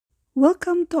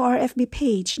Welcome to our FB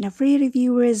page na free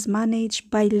reviewers managed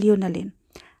by Leonalyn.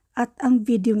 At ang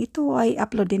video ito ay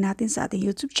upload din natin sa ating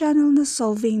YouTube channel na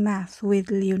Solving Math with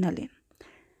Leonalyn.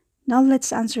 Now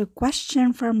let's answer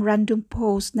question from random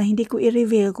post na hindi ko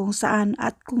i-reveal kung saan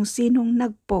at kung sinong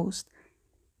nag-post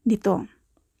nito.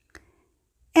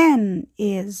 N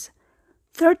is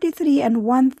 33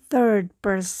 1/3%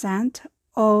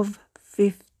 of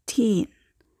 15.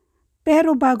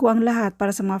 Pero bago ang lahat, para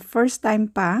sa mga first time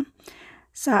pa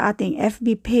sa ating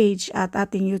FB page at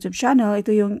ating YouTube channel,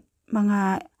 ito yung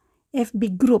mga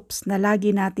FB groups na lagi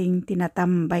nating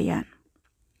tinatambayan.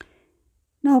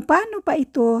 Now, paano pa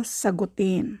ito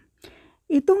sagutin?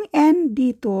 Itong N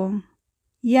dito,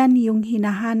 yan yung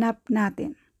hinahanap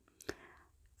natin.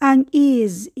 Ang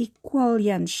is, equal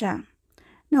yan siya.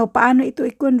 Now, paano ito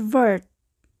i-convert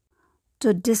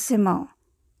to decimal?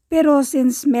 Pero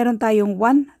since meron tayong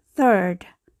 1/3,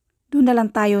 doon na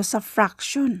lang tayo sa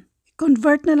fraction.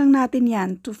 Convert na lang natin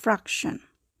yan to fraction.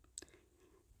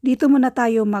 Dito muna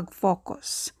tayo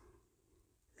mag-focus.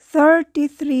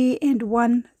 33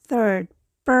 1/3%.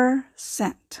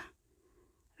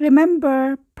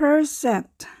 Remember,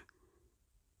 percent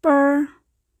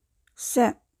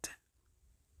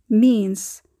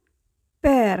means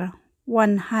per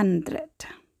 100.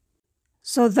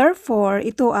 So therefore,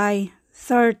 ito ay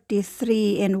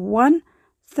 33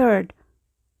 1/3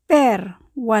 per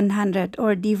 100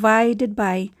 or divided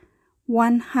by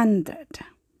 100.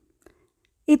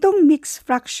 Itong mixed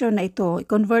fraction na ito,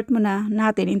 i-convert mo na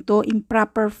natin into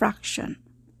improper fraction.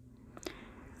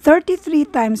 33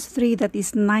 times 3, that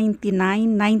is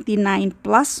 99. 99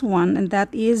 plus 1, and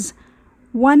that is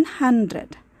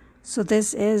 100. So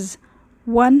this is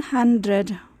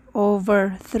 100/3.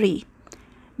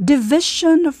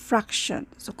 Division of fraction.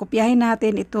 So kopyahin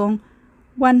natin itong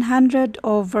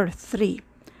 100/3.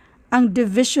 Ang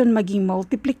division maging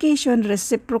multiplication,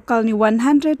 reciprocal ni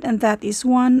 100, and that is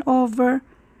 1/100.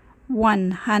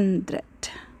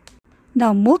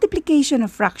 Now, multiplication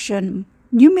of fraction,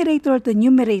 numerator to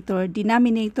numerator,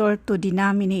 denominator to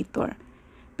denominator.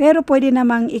 Pero pwede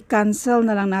namang i-cancel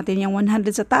na lang natin yung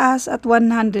 100 sa taas at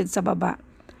 100 sa baba.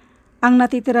 Ang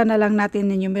natitira na lang natin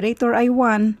ng numerator ay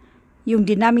 1, yung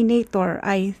denominator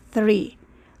ay 3.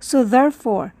 So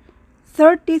therefore,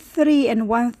 33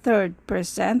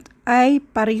 1/3% ay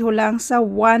pareho lang sa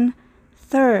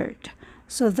 1/3.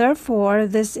 So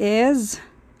therefore, this is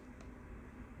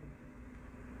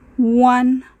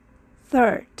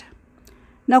 1/3.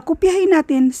 Now, kopyahin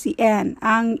natin si N.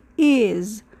 Ang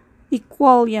is,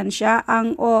 equal yan siya.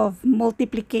 Ang of,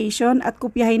 multiplication. At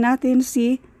kopyahin natin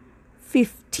si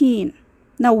 15.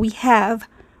 Now, we have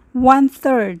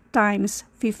 1/3 times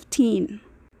 15.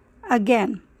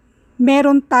 Again,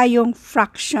 meron tayong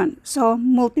fraction. So,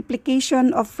 multiplication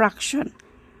of fraction.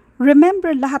 Remember,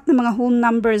 lahat ng mga whole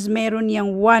numbers, meron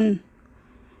yung 1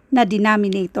 na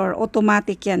denominator.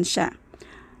 Automatic yan siya.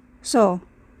 So,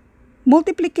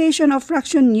 multiplication of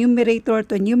fraction, numerator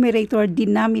to numerator,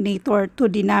 denominator to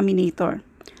denominator.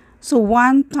 So,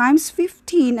 1 times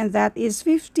 15, and that is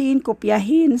 15.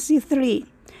 Kopyahin si 3.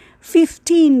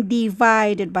 15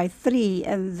 divided by 3,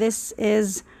 and this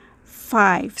is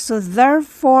 5. So,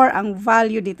 therefore, ang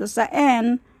value dito sa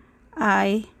N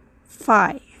ay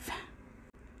 5.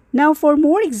 Now, for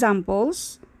more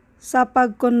examples, sa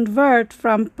pag-convert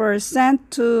from percent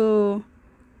to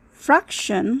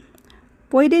fraction,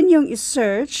 pwede niyong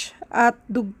i-search at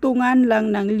dugtungan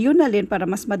lang ng Leonalyn para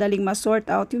mas madaling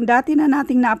ma-sort out yung dati na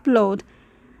nating na-upload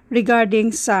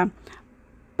regarding sa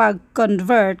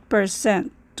pag-convert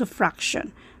percent to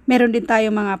fraction. Meron din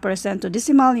tayo mga percent to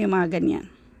decimal, yung mga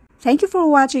ganyan. Thank you for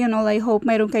watching, and all I hope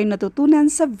mayroon kayong natutunan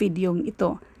sa videong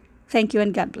ito. Thank you and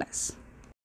God bless.